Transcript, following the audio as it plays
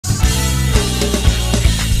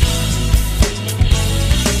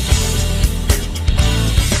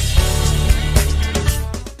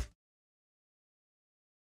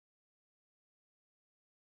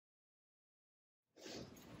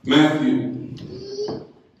Matthew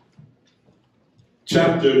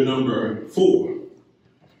chapter number 4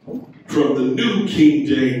 from the New King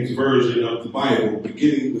James Version of the Bible,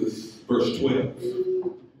 beginning with verse 12.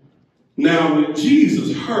 Now when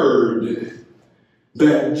Jesus heard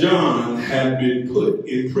that John had been put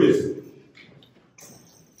in prison,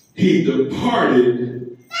 he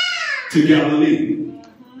departed to Galilee,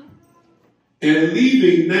 and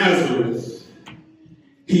leaving Nazareth,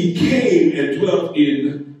 he came and dwelt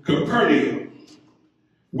in Capernaum,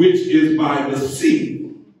 which is by the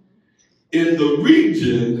sea, in the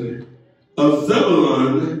region of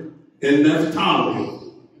Zebulun and Naphtali,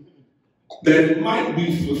 that it might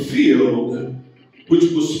be fulfilled,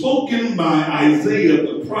 which was spoken by Isaiah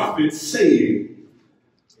the prophet, saying,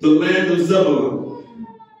 the land of Zebulun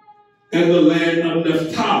and the land of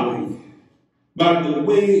Naphtali, by the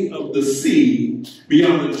way of the sea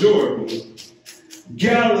beyond the Jordan,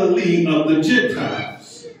 Galilee of the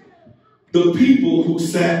Gentiles. The people who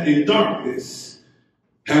sat in darkness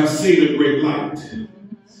have seen a great light.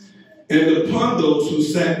 And upon those who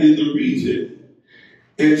sat in the region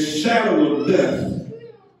and shadow of death,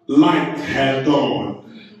 light has dawned.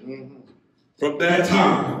 From that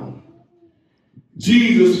time,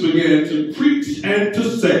 Jesus began to preach and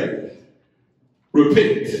to say,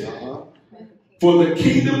 repent, for the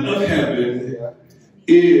kingdom of heaven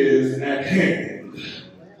is at hand.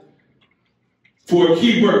 For a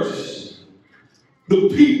key verse, the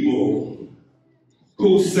people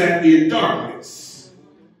who sat in darkness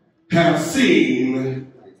have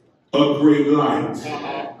seen a great light.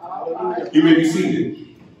 You may be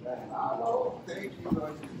seated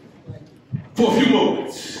for a few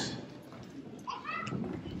moments.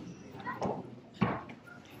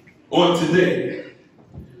 On today,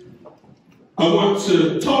 I want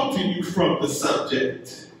to talk to you from the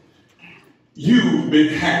subject, you've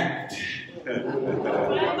been hacked.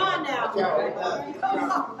 Come on now.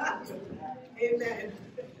 Amen.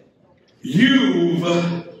 You've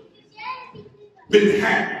been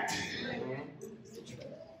hacked.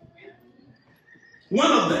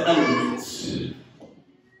 One of the elements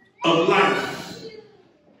of life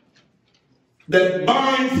that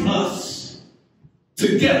binds us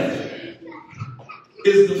together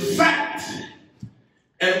is the fact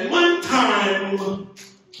at one time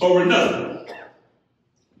or another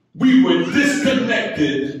we were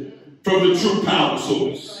disconnected from the true power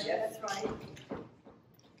source. That's right.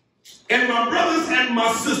 And my brothers and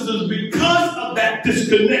my sisters, because of that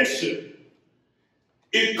disconnection,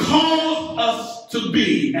 it caused us to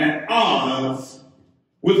be at odds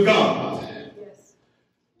with God. Yes.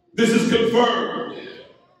 This is confirmed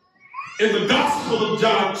in the Gospel of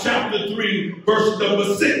John chapter 3, verse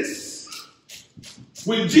number 6.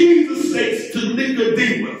 When Jesus says to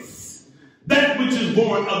Nicodemus, that which is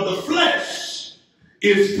born of the flesh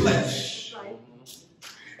is flesh. Right.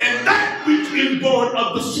 And that which is born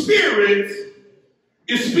of the spirit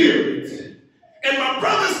is spirit. And my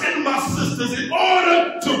brothers and my sisters, in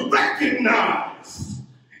order to recognize,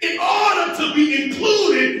 in order to be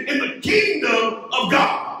included in the kingdom of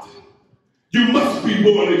God, you must be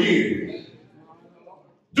born again.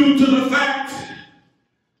 Due to the fact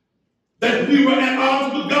that we were at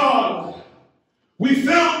odds with God, we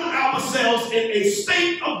found ourselves in a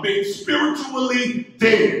state of being spiritually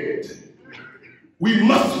dead. We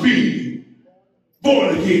must be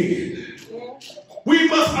born again. We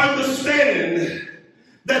must understand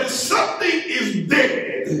that if something is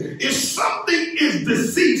dead, if something is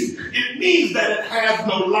deceased, it means that it has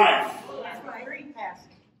no life.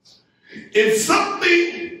 If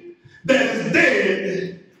something that is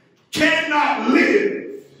dead cannot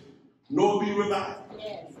live nor be revived.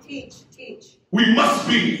 Yes. Teach. We must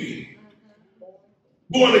be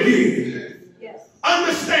born again. Yes.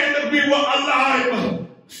 Understand that we were alive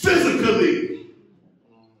physically,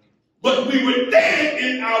 but we were dead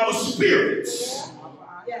in our spirits.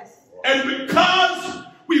 Yes. And because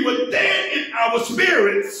we were dead in our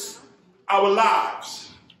spirits, our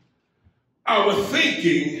lives, our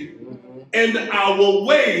thinking, and our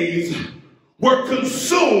ways were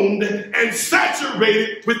consumed and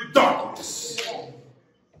saturated with darkness.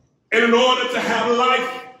 And in order to have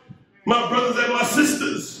life, my brothers and my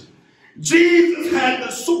sisters, Jesus had to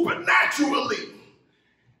supernaturally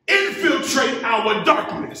infiltrate our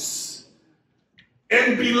darkness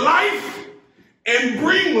and be life and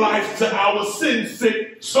bring life to our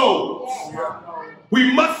sin-sick souls.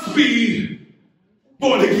 We must be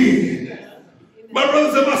born again. My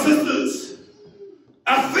brothers and my sisters,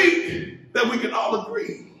 I think that we can all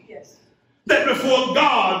agree that before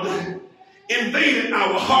God invaded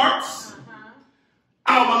our hearts,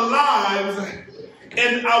 our lives,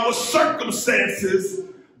 and our circumstances,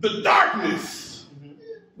 the darkness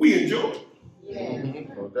we enjoyed.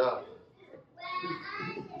 No doubt.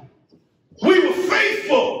 We were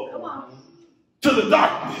faithful to the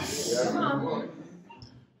darkness.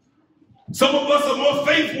 Some of us are more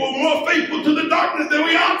faithful to the darkness than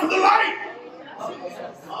we are to the light.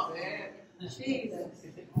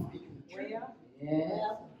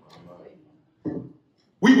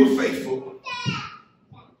 We were faithful,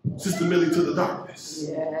 Sister Millie, to the darkness.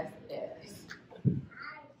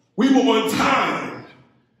 We were on time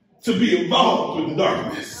to be involved with the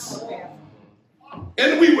darkness.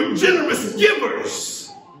 And we were generous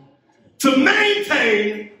givers to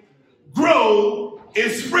maintain, grow,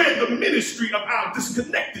 and spread the ministry of our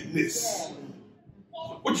disconnectedness.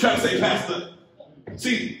 What you trying to say, Pastor?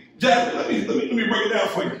 See, Jasmine, let me break it down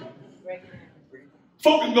for you.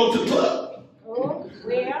 Folk can go to the club.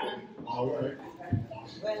 All right.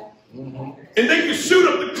 And they can shoot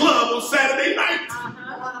up the club on Saturday night.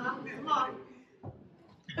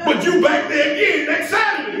 But you back there again next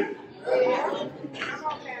Saturday.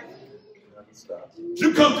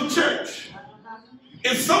 You come to church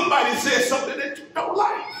and somebody says something that you don't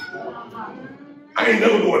like. I ain't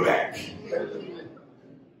never going back.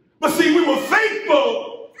 But see, we were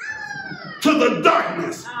faithful to the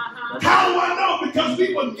darkness. How do I know? Because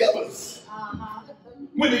we were givers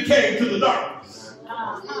when it came to the darkness.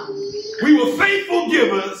 We were faithful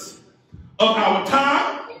givers of our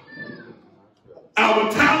time,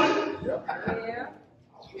 our talent.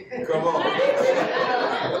 Come on.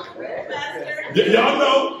 Y'all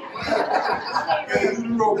know.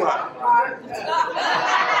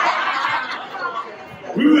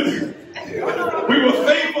 We were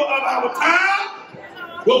faithful of our time,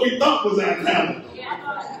 what we thought was our talent.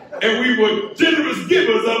 And we were generous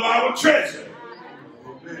givers of our treasure.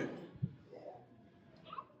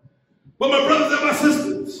 But my brothers and my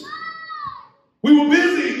sisters, we were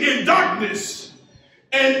busy in darkness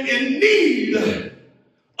and in need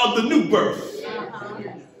of the new birth.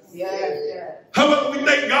 However, we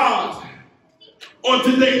thank God on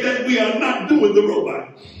today that we are not doing the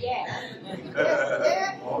robot.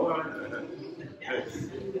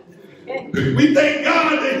 We thank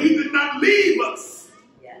God that He did not leave us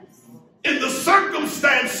in the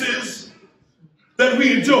circumstances that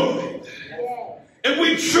we enjoyed. And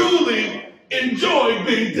we truly enjoy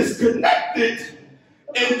being disconnected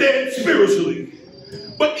and dead spiritually.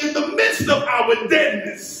 But in the midst of our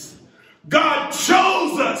deadness, God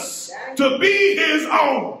chose us to be His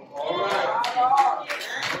own.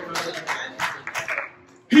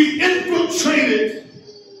 He infiltrated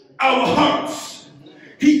our hearts.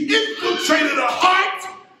 He infiltrated a heart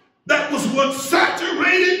that was once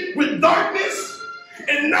saturated with darkness.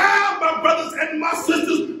 And now, my brothers and my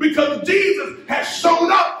sisters, because Jesus has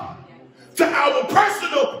shown up to our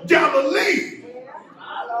personal Galilee,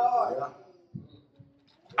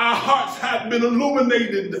 our hearts have been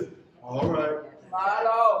illuminated. All right.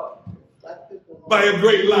 By a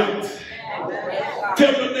great light.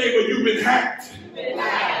 Tell your neighbor you've been hacked.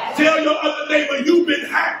 Tell your other neighbor you've been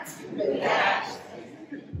hacked.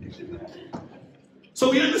 So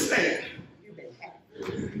we understand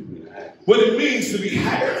what it means to be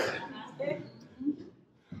hacked.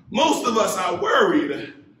 Most of us are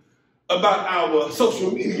worried about our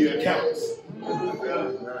social media accounts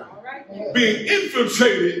being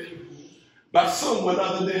infiltrated by someone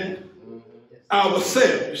other than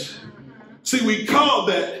ourselves. See, we call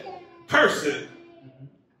that person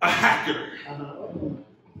a hacker.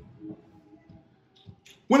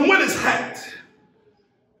 When one is hacked,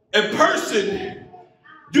 a person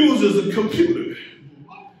uses a computer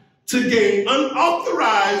to gain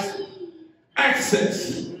unauthorized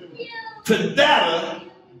access to data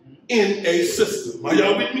in a system. Are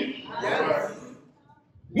y'all with me? Yes.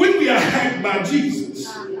 When we are hacked by Jesus,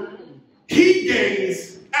 He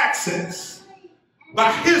gains access by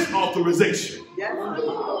His authorization.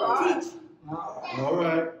 All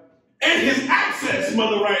right. And His access,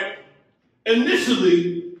 Mother Wright,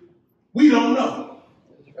 initially, we don't know,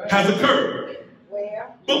 has occurred.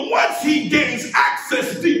 But once He gains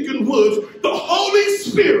access, Deacon Woods, the Holy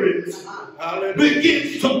Spirit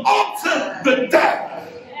begins to alter the data,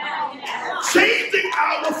 changing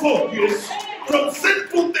our focus from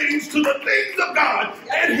sinful things to the things of God,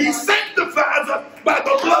 and He sanctifies us by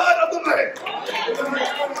the blood of the Lamb.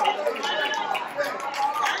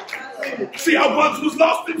 See, I once was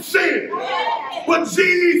lost in sin, but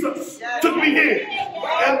Jesus took me in,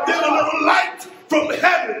 and then a little light from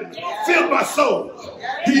heaven filled my soul.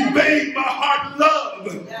 He bade my heart love,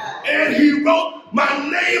 and He wrote my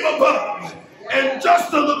name above, and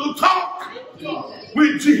just a little talk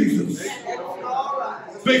with Jesus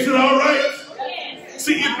makes it all right.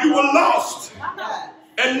 See, if you were lost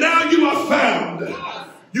and now you are found,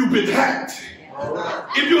 you've been hacked.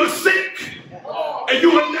 If you are sick and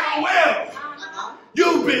you are now well,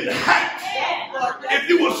 you've been hacked. If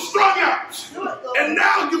you were strung out and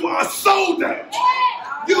now you are sold out,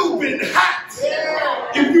 you've been hacked.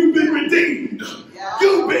 If you've been redeemed,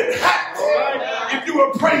 you've been hacked. If you're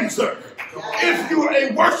a praiser, if you're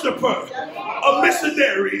a worshiper, a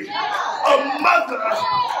missionary, a mother,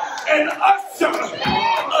 an usher,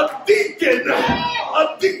 a deacon,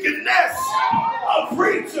 a deaconess, a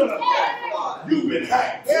preacher, you've been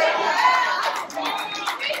hacked.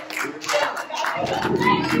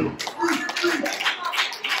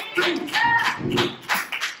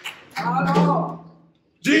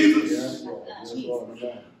 Jesus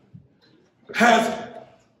has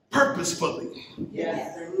purposefully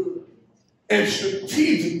and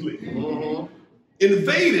strategically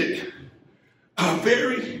invaded our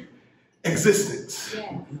very existence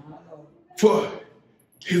for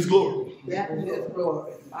his glory.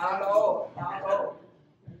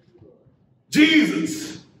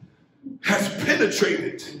 Jesus has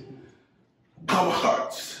penetrated our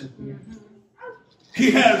hearts.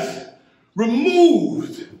 He has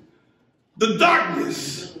removed the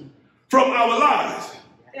darkness from our lives.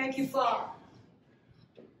 Thank you, Father.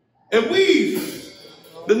 And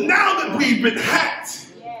now that we've been hacked,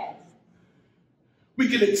 we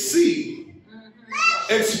can see,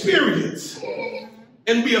 experience,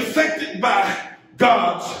 and be affected by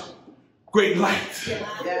God's great light.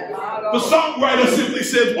 The songwriter simply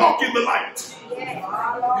says, walk in the light.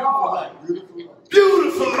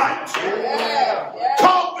 Beautiful light.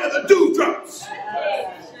 Caught where the dewdrops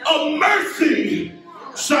of mercy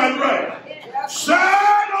shine bright.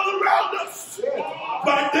 Shine all around us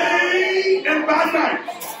by day and by night.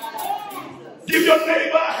 Give your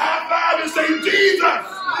neighbor a high five and say, Jesus,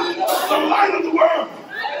 the light of the world.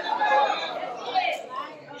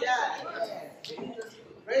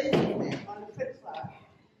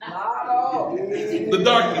 The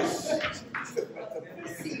darkness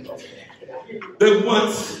that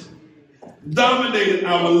once dominated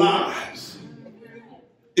our lives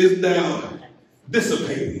is now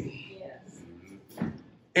dissipating.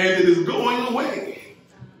 And it is going away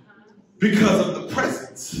because of the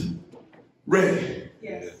presence, Ray,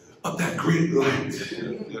 of that great light.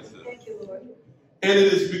 Thank you, Lord. And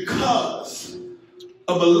it is because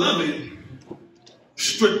of a loving,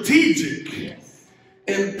 strategic,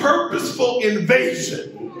 and purposeful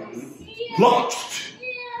invasion launched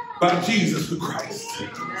by Jesus the Christ.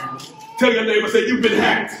 Tell your neighbor, say, you've been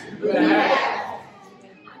hacked.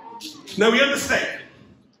 Now we understand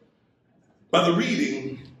by the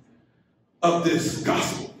reading of this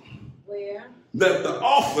gospel that the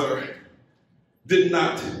author did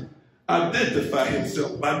not identify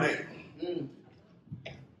himself by name.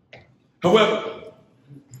 However,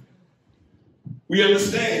 we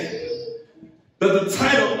understand that the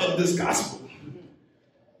title of this gospel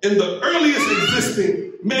in the earliest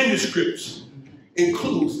existing manuscripts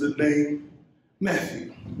includes the name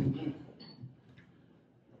Matthew.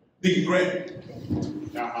 Deacon Grant,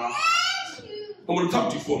 I want to talk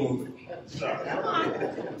to you for a moment.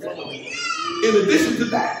 In addition to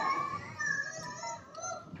that,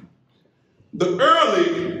 the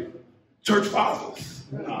early church fathers,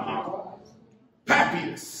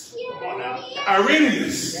 Papias,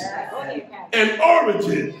 Irenaeus, and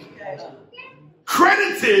Origen,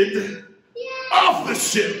 credited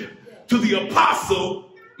authorship to the apostle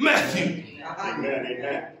Matthew.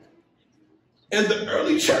 And the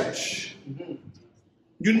early church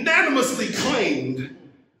unanimously claimed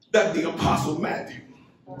that the apostle Matthew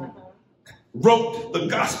wrote the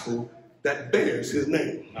gospel that bears his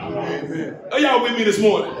name. Are y'all with me this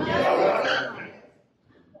morning?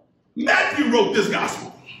 Matthew wrote this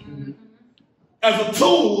gospel as a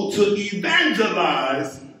tool to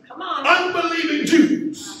evangelize unbelieving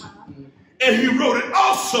Jews. And he wrote it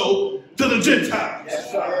also to the Gentiles.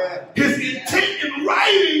 His intent in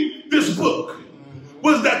writing this book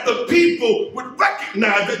was that the people would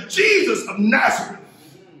recognize that Jesus of Nazareth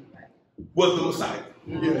was the Messiah.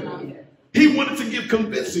 He wanted to give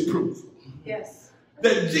convincing proof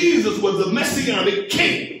that Jesus was the messianic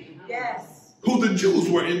king who the Jews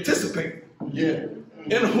were anticipating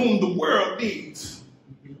and whom the world needs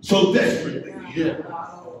so desperately.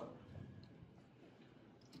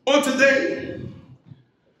 On today,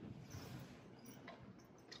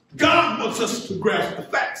 God wants us to grasp the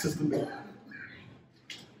facts, Sister Mary.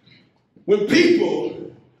 When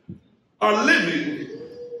people are living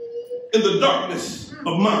in the darkness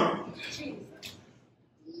of mind,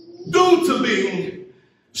 due to being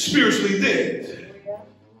spiritually dead,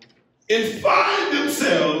 and find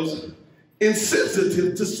themselves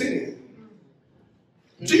insensitive to sin.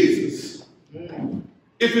 Jesus,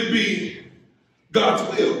 if it be God's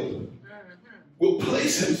will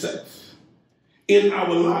place himself in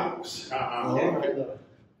our lives.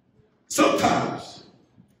 Sometimes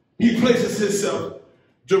he places himself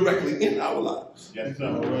directly in our lives. Yes,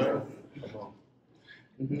 sir.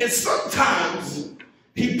 And sometimes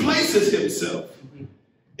he places himself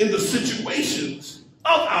in the situations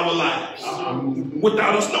of our lives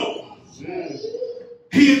without us knowing.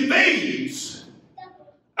 He invades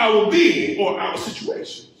our being or our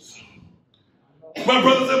situations. My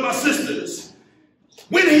brothers and my sisters,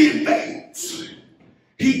 when he invades,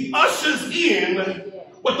 he ushers in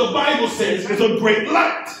what the Bible says is a great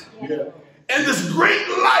light. And this great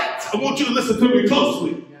light, I want you to listen to me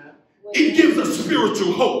closely, it gives us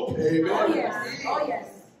spiritual hope. Oh, yes. Oh, yes.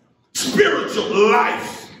 Spiritual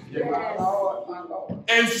life. Yes.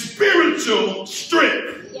 And spiritual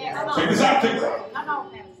strength. Yes. Check this out, check this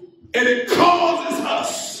out. And it causes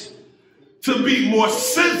us to be more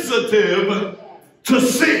sensitive to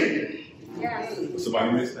sin. Yes.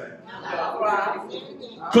 Somebody missed that.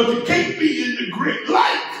 Because you can't be in the great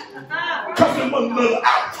light because it was a little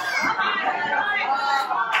out.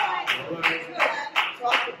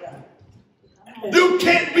 You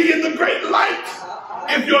can't be in the great light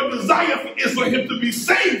if your desire is for him to be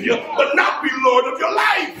Savior, but not be Lord of your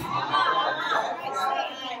life.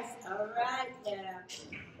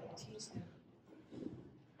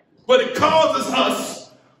 But it causes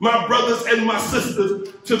us, my brothers and my sisters,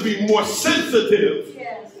 to be more sensitive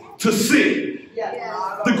to sin.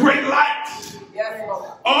 The great light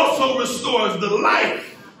also restores the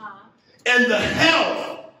life and the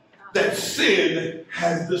health that sin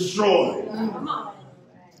has destroyed.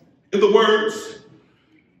 In the words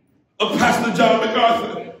of Pastor John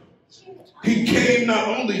MacArthur, he came not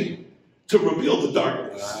only to reveal the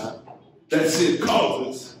darkness that sin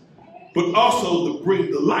causes, but also to bring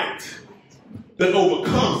the light that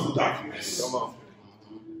overcomes the darkness. Come on.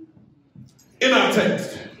 In our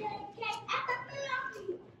text,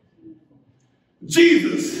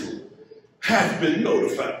 Jesus has been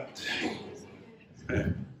notified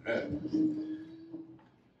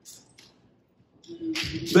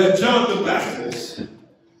that John the Baptist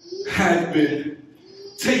had been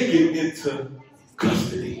taken into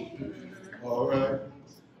custody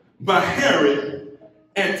by Herod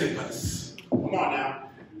Antipas. Come on now.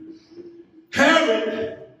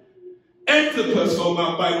 Herod Antipas, on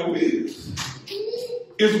my Bible readers,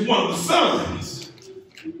 is one of the sons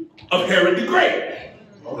of Herod the Great.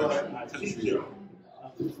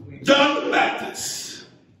 John the Baptist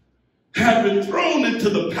had been thrown into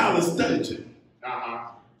the palace dungeon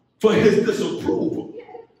for his disapproval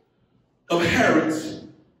of Herod's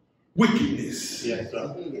wickedness. Yes,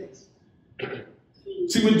 sir.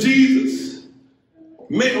 See, when Jesus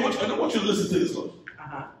made, I want you to listen to this one.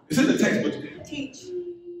 It's in the text, but I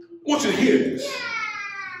want you to hear this.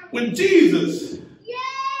 When Jesus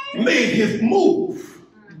made his move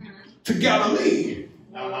to Galilee,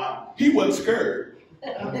 he wasn't scared.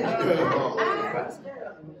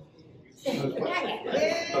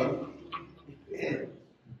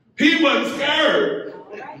 He wasn't scared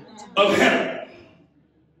of Herod.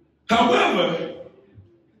 However,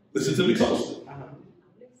 listen to me closely.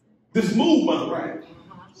 This move, my right,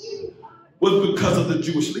 was because of the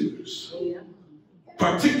Jewish leaders,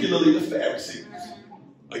 particularly the Pharisees.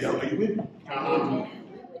 Are you with me?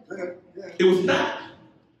 It was not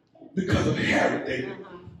because of Herod, David.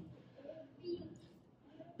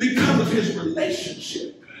 Because of his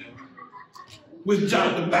relationship with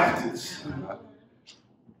John the Baptist,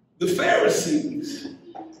 the Pharisees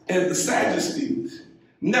and the Sadducees,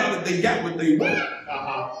 now that they got what they want,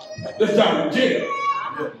 that's down in jail,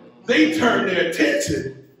 they turned their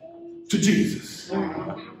attention to Jesus.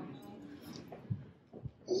 Well,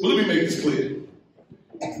 let me make this clear.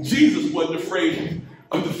 Jesus wasn't afraid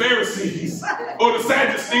of the Pharisees or the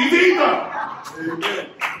Sadducees either.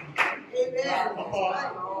 Amen.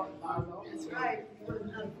 That's right.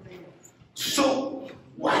 So,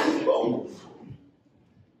 why did he move?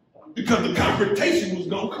 Because the confrontation was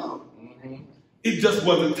going to come. It just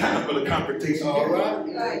wasn't time for the confrontation. All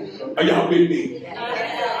right. Are y'all with me?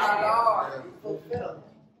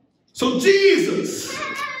 So Jesus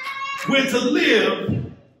went to live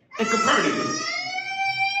in Capernaum.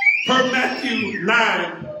 Per Matthew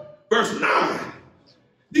 9, verse 9.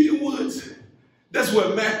 Deacon Woods, that's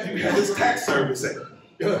where Matthew had his tax service at.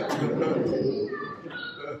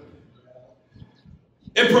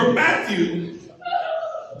 And per Matthew,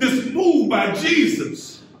 this move by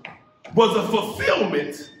Jesus was a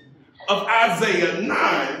fulfillment of Isaiah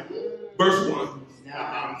 9, verse 1,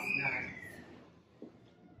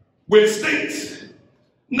 where it states,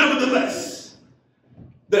 nevertheless,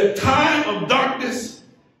 the time of darkness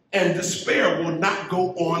and despair will not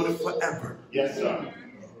go on forever. Yes, sir.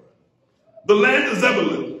 The land of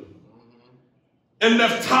Zebulun and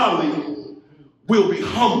Naphtali will be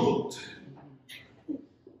humbled.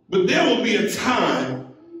 But there will be a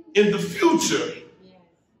time in the future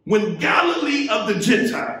when Galilee of the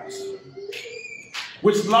Gentiles,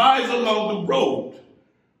 which lies along the road,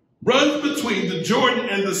 runs between the Jordan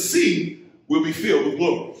and the sea, will be filled with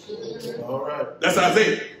glory. All right. That's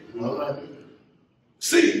Isaiah. All right.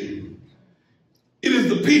 See, it is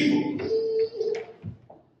the people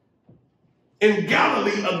in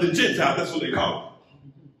Galilee of the Gentiles, that's what they call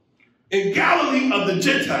it. In Galilee of the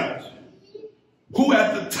Gentiles, who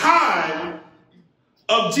at the time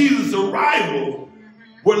of Jesus' arrival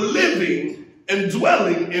were living and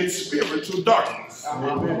dwelling in spiritual darkness.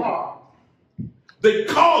 They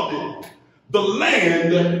called it the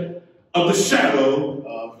land of the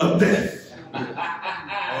shadow of death.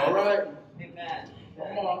 All right.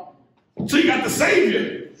 So you got the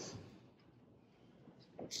Savior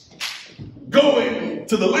going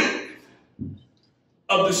to the land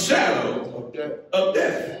of the shadow of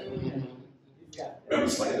death. Remember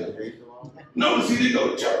Slater? Notice he didn't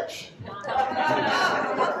go to church.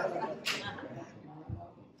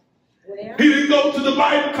 Where? He didn't go to the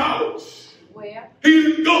Bible college. Where? He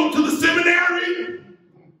didn't go to the seminary.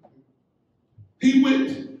 He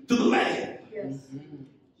went to the land Yes.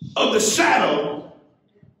 of the shadow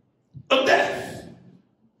of death.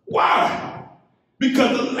 Why?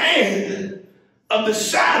 Because the land of the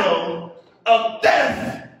shadow of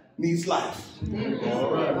death needs life.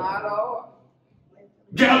 All right.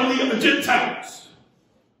 Galilee of the Gentiles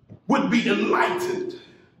would be enlightened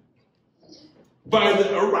by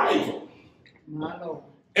the arrival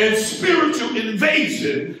and spiritual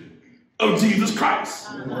invasion of Jesus Christ.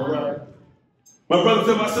 All right. My brothers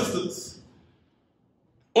and my sisters,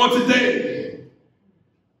 on today,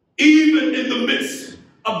 even in the midst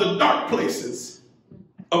of the dark places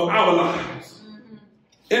of our lives,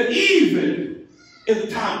 and even in the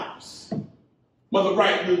times, Mother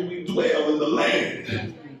Wright, when we dwell in the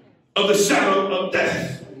land of the shadow of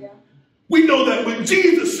death, we know that when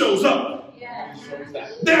Jesus shows up,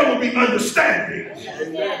 there will be understanding.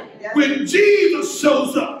 When Jesus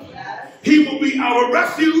shows up, he will be our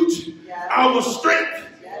refuge, our strength,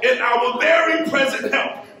 and our very present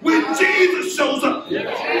help. When Jesus shows up,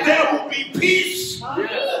 there will be peace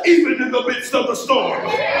even in the midst of the storm.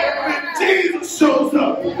 When Jesus shows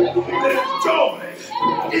up, there's joy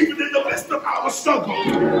even in the midst of our struggle.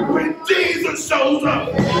 When Jesus shows up,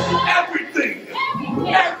 everything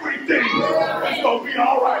is going to be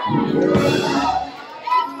all right.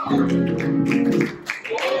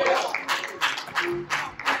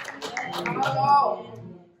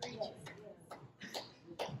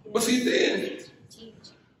 But see, then,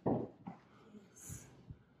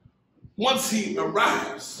 once he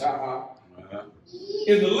arrives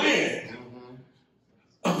in the land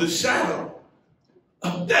of the shadow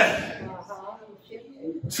of death,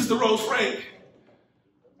 Sister Rose Frank,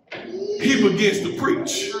 he begins to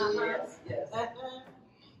preach.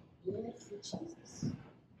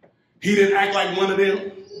 He didn't act like one of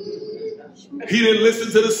them. He didn't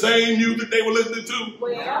listen to the same music they were listening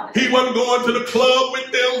to. He wasn't going to the club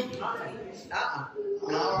with them.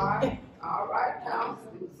 All right now.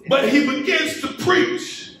 But he begins to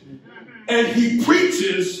preach, and he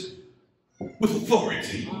preaches with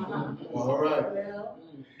authority. All right.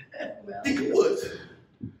 Think of what?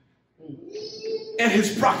 And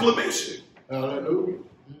his proclamation Hallelujah.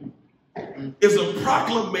 is a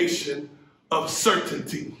proclamation of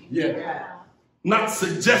certainty, Yeah. not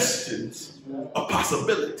suggestions of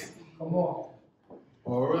possibility. Come on.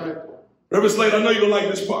 All right. Reverend Slade, I know you're going to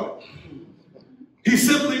like this part. He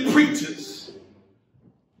simply preaches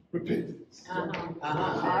repentance.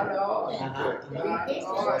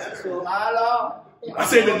 I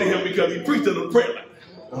say that to him because he preached in a prayer line.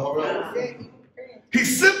 All right. He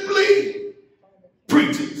simply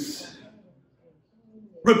preaches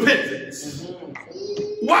repentance.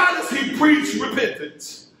 Why does he preach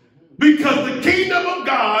repentance? Because the kingdom of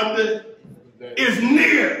God is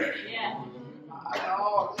near.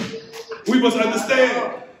 We must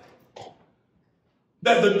understand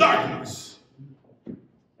that the darkness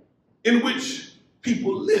in which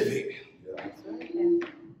people live in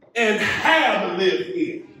and have lived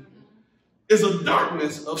in is a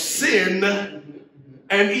darkness of sin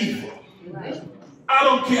and evil. I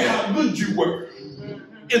don't care how good you were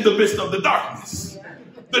in the midst of the darkness.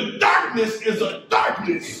 The darkness is a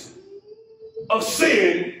darkness of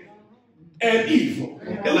sin and evil.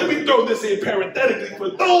 And let me throw this in parenthetically for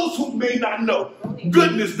those who may not know.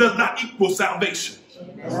 Goodness does not equal salvation.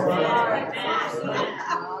 All right.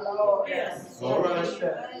 All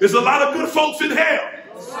right. There's a lot of good folks in hell.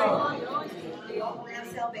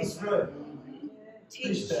 That's good.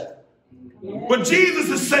 Teach that. But Jesus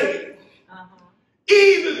is saying,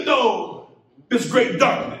 even though this great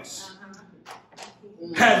darkness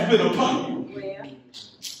has been upon you,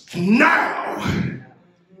 now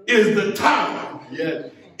is the time.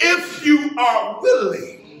 Yes. If you are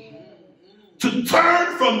willing to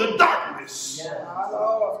turn from the darkness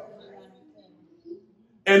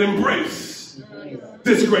and embrace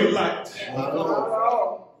this great light.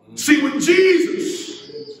 See, when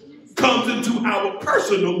Jesus comes into our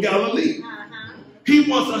personal Galilee, he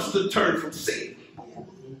wants us to turn from sin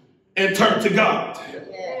and turn to God.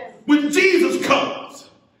 When Jesus comes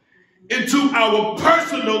into our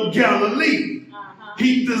personal Galilee,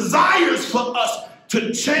 he desires for us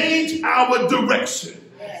to change our direction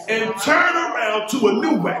and turn around to a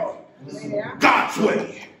new way, God's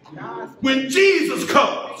way. When Jesus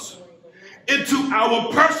comes into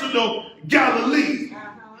our personal Galilee,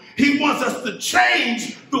 he wants us to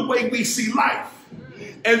change the way we see life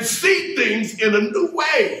and see things in a new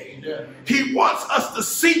way. He wants us to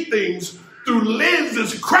see things through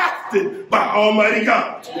lenses crafted by Almighty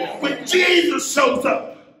God. When Jesus shows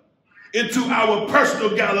up into our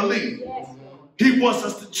personal Galilee, he wants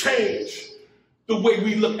us to change the way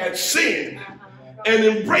we look at sin and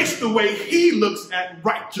embrace the way he looks at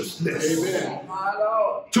righteousness. Amen.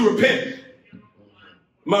 To repent,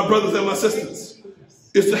 my brothers and my sisters,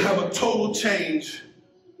 is to have a total change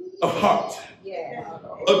of heart,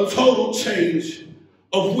 a total change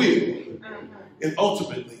of will, and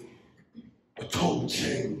ultimately a total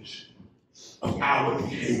change of our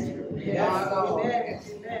behavior.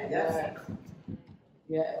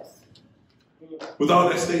 Yes. With all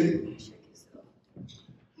that stated,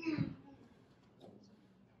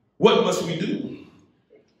 what must we do?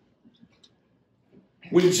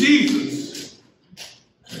 When Jesus,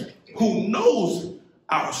 who knows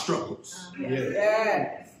our struggles,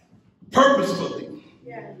 purposefully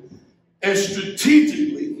and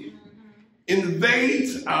strategically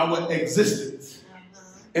invades our existence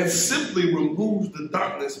and simply removes the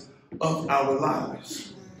darkness of our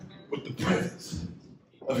lives with the presence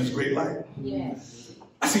of his great light.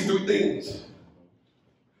 I see three things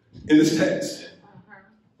in this text.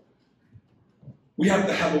 We have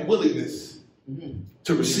to have a willingness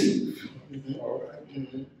to receive,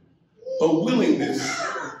 a willingness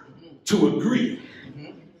to agree,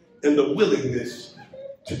 and the willingness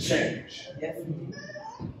to change.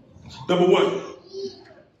 Number one,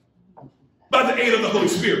 by the aid of the Holy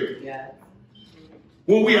Spirit.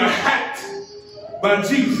 When we are hacked by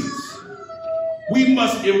Jesus, we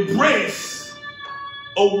must embrace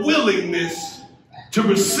a willingness to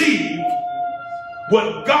receive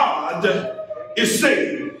what God is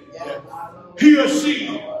saying. He or she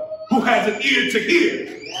who has an ear to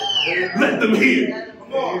hear, let them hear.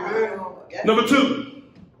 Number two,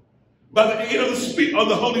 by the aid of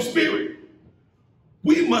the Holy Spirit,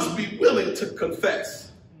 we must be willing to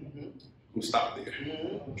confess. We'll stop there.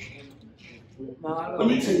 Let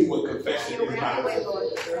me tell you what confession is not.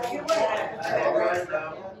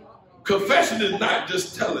 Confession is not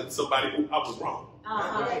just telling somebody I was wrong.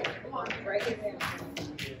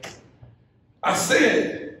 I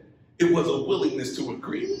said it was a willingness to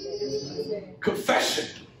agree.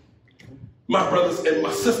 Confession, my brothers and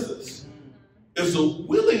my sisters, is a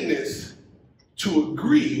willingness to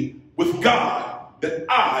agree with God that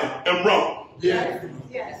I am wrong.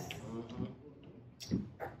 Yes.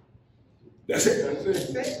 That's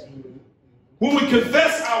it. When we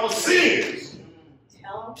confess our sins,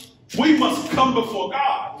 we must come before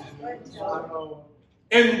God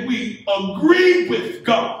and we agree with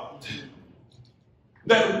God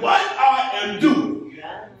that what I am doing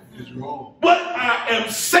Is wrong. what I am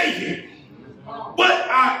saying, what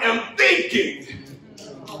I am thinking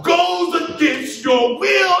goes against your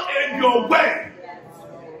will and your way.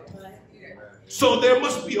 So there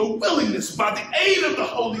must be a willingness by the aid of the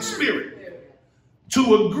Holy Spirit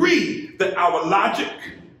to agree that our logic,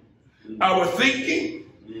 our thinking,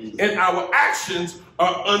 and our actions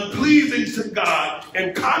are unpleasing to God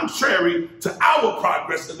and contrary to our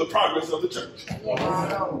progress and the progress of the church.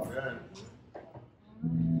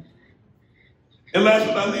 And last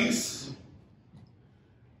but not least,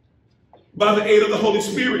 by the aid of the Holy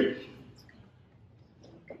Spirit,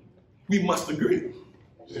 we must agree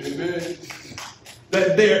Amen.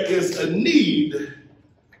 that there is a need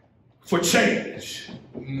for change.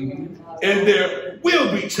 And there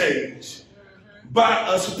will be change by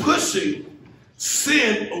us pushing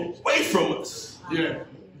sin away from us Yeah.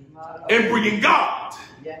 and bringing God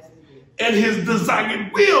and his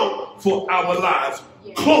desired will for our lives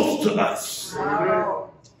close to us.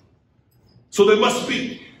 So there must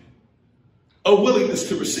be a willingness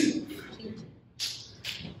to receive,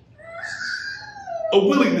 a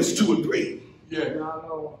willingness to agree,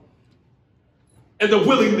 and a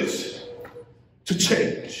willingness to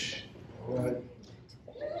change.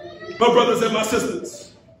 My brothers and my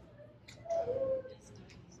sisters,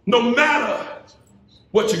 no matter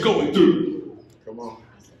what you're going through, Come on.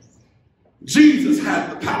 Jesus has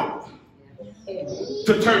the power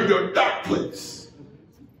to turn your dark place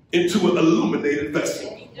into an illuminated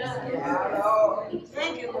vessel.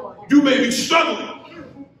 You may be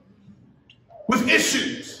struggling with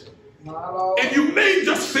issues, and you may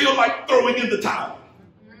just feel like throwing in the towel.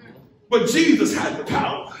 But Jesus has the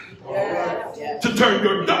power to turn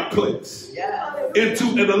your dark place into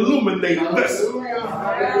an illuminated vessel.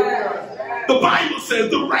 The Bible says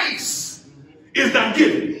the race is not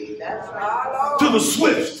given to the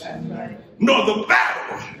swift, nor the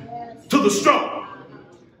battle to the strong.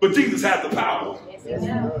 But Jesus has the power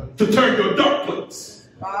to turn your dark place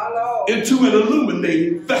into an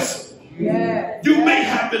illuminated vessel. You may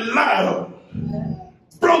have been lied on,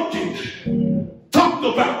 broken, talked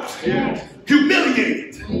about,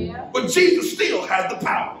 humiliated, but Jesus still has the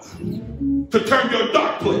power to turn your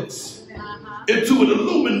dark place into an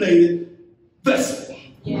illuminated vessel.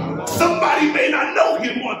 Somebody may not know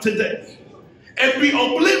him on today and be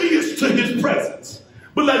oblivious to his presence,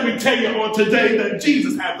 but let me tell you on today that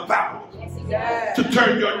Jesus has the power to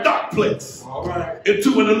turn your dark place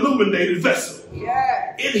into an illuminated vessel.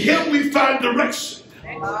 In him we find direction.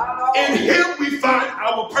 In him we find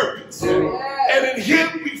our purpose. And in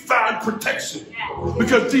him we find protection.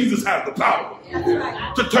 Because Jesus has the power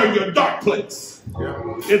to turn your dark place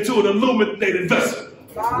into an illuminated vessel.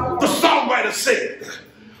 The songwriter said,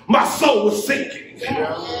 my soul was sinking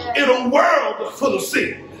in a world full of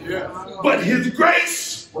sin. But his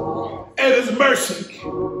grace and his mercy,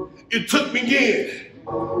 it took me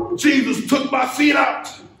in. Jesus took my feet out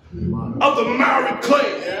of the miry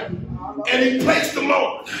clay, and he placed them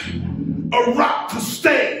on a rock to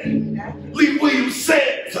stand. Lee Williams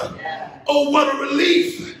says, oh, what a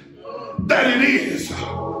relief that it is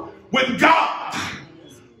when God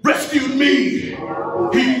rescued me.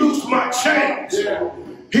 He loosed my chains.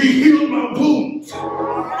 He healed my wounds.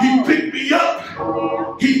 He picked me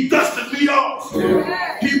up. He dusted me off.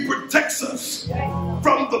 He protects us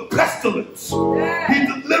from the pestilence. He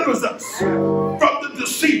delivers us from the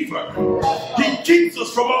deceiver. He keeps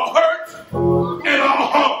us from our hurt and our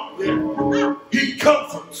harm. He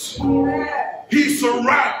comforts. He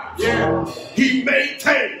surrounds. He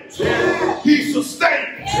maintains. He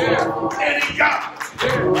sustains. And he guides.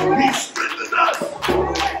 He strengthens us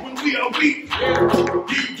when we are weak.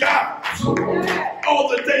 He guides all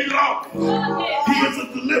the day long. He is a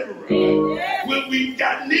deliverer when we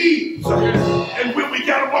got needs and when we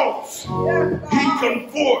got wants. He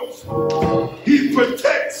comforts. He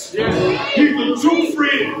protects. He's a true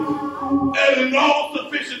friend and an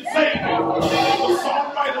all-sufficient Savior. The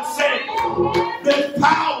songwriter said, there's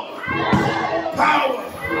power,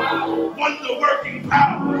 wonder-working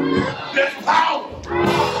power. There's power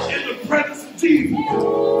in the presence of Jesus.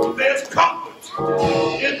 There's comfort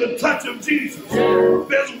in the touch of Jesus.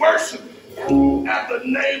 There's worship at the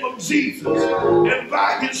name of Jesus. And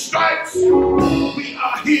by his stripes, we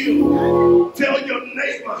are healed. Tell your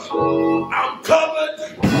neighbor, I'm covered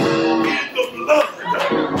in the blood.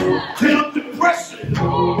 Tell depression,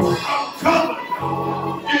 I'm covered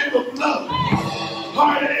in the blood.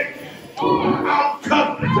 Heartache, I'm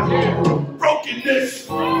covered. Brokenness,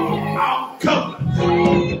 I'm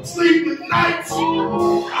covered. Sleepless nights,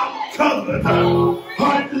 I'm covered.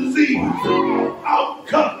 Heart disease, I'm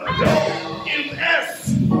covered.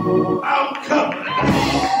 MS, I'm covered.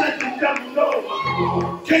 Let the devil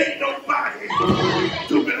know, can't nobody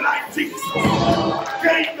do me like Jesus.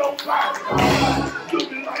 Can't nobody do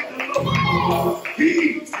me like the Lord.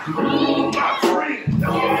 He's my friend.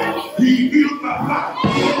 He healed my body.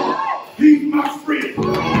 He's my friend.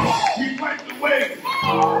 He wiped away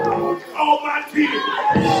all my tears.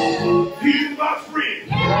 He's my friend.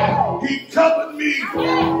 He covered me.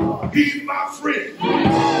 He's my friend.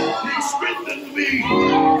 He strengthens me.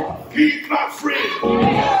 He's my friend.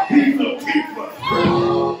 He's a keeper.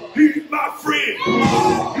 He's my friend.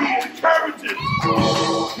 He encourages.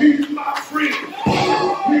 He's my friend.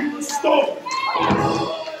 He restores.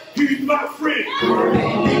 He's my friend.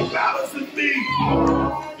 He balances me.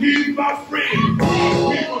 He's my friend.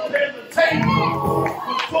 He prepares the table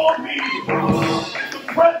before me in the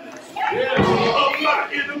presence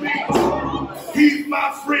He's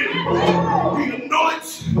my friend. He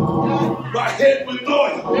anoints my head with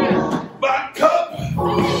oil. My cup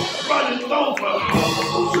runneth over.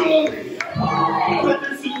 Surely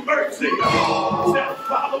goodness and mercy shall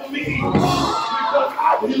follow me because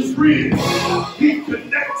I'm his friend. He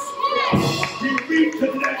connects. He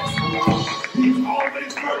reconnects. He's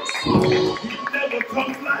always first. He never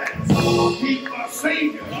comes last. He's my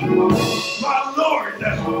Savior, my Lord,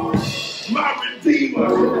 my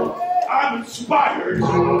Redeemer. I'm inspired.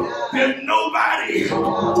 There's nobody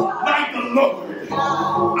like the Lord.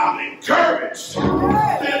 I'm encouraged.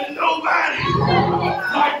 There's nobody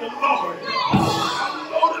like the Lord.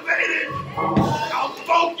 I'm motivated. I'm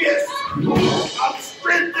focused. I'm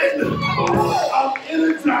strengthened. I'm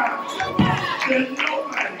energized. There's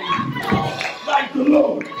nobody like the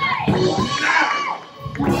Lord. Now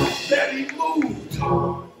that he moved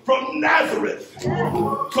from Nazareth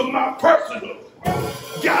to my personal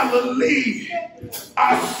Galilee,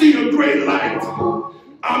 I see a great light.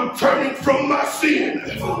 I'm turning from my sin.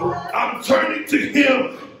 I'm turning to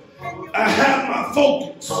him. I have my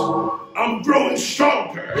focus. I'm growing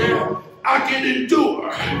stronger. I can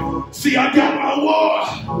endure. See, I got my war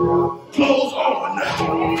clothes on.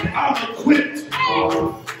 I'm equipped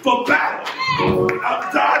for battle.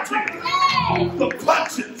 I'm dodging the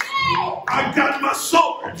punches. I got my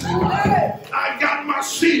sword. I got my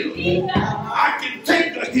shield. I can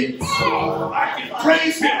take the hits. I can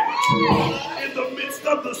praise him in the midst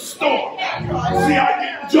of the storm. See, I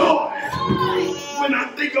get joy when I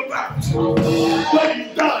think about what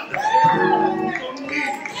he's done for me.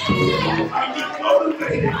 I get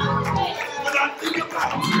motivated when I think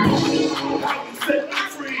about how he set me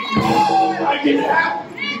free. I get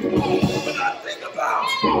happy when I think about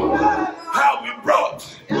how we brought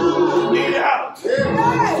me out.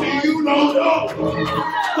 See, you don't know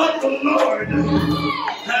what the Lord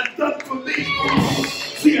has done for me.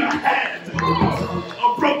 See, I had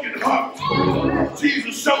a broken heart.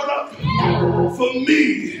 Jesus showed up for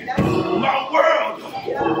me. My world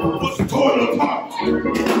was torn apart.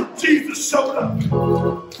 Jesus showed up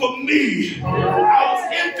for me. I was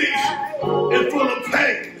empty and full of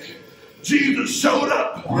pain. Jesus showed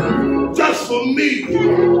up just for me.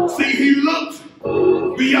 See, he looked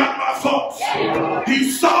beyond my faults.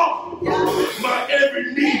 He saw my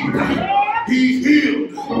every need. He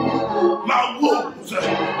healed my wounds.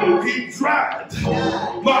 He dried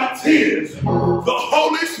my tears. The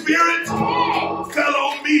Holy Spirit fell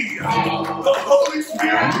on me. The Holy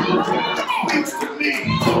Spirit speaks to me.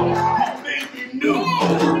 He made me new.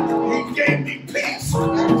 He gave me peace.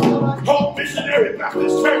 Hope Missionary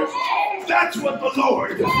Baptist Church. That's what the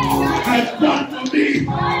Lord has done for me.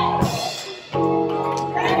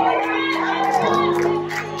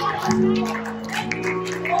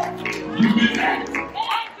 You've been hacked.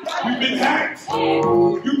 You've been hacked.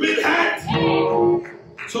 You've been hacked.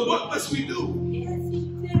 So what must we do?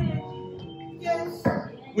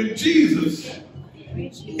 When Jesus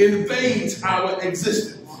invades our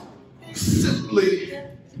existence, simply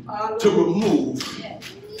to remove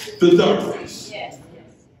the darkness.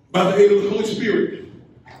 By the aid of the Holy Spirit,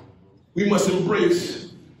 we must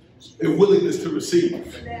embrace a willingness to receive.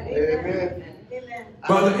 Amen.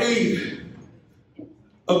 By the aid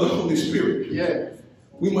of the Holy Spirit,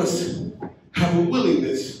 we must have a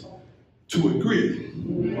willingness to agree.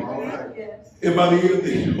 And by the aid of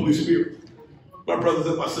the Holy Spirit, my brothers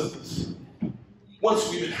and my sisters, once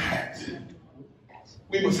we've been hacked,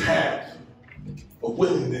 we must have a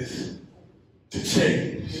willingness to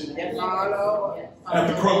change. At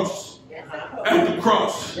the cross,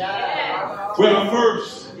 where I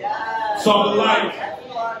first saw the light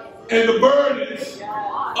and the burdens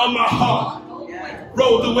of my heart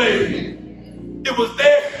rolled away. It was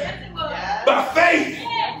there by faith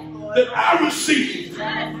that I received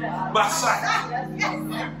my sight.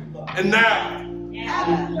 And now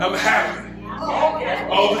I'm happy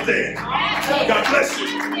all the day. God bless you.